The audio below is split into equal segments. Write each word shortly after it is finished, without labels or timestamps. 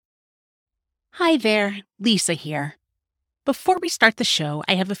Hi there, Lisa here. Before we start the show,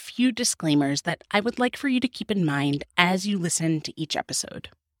 I have a few disclaimers that I would like for you to keep in mind as you listen to each episode.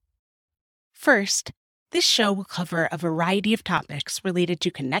 First, this show will cover a variety of topics related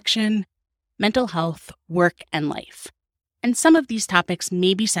to connection, mental health, work, and life. And some of these topics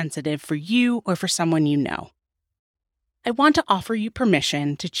may be sensitive for you or for someone you know. I want to offer you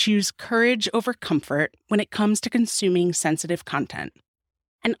permission to choose courage over comfort when it comes to consuming sensitive content,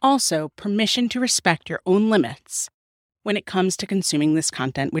 and also permission to respect your own limits when it comes to consuming this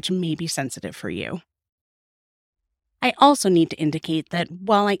content which may be sensitive for you. I also need to indicate that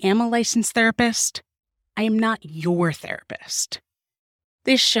while I am a licensed therapist, I am not your therapist.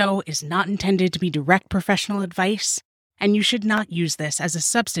 This show is not intended to be direct professional advice, and you should not use this as a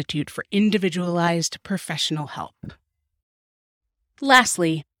substitute for individualized professional help.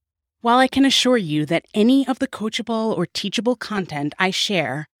 Lastly, while I can assure you that any of the coachable or teachable content I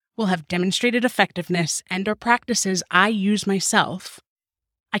share will have demonstrated effectiveness and/or practices I use myself,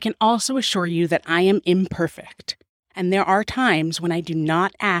 I can also assure you that I am imperfect, and there are times when I do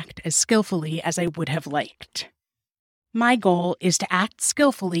not act as skillfully as I would have liked. My goal is to act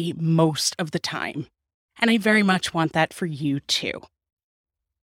skillfully most of the time, and I very much want that for you too.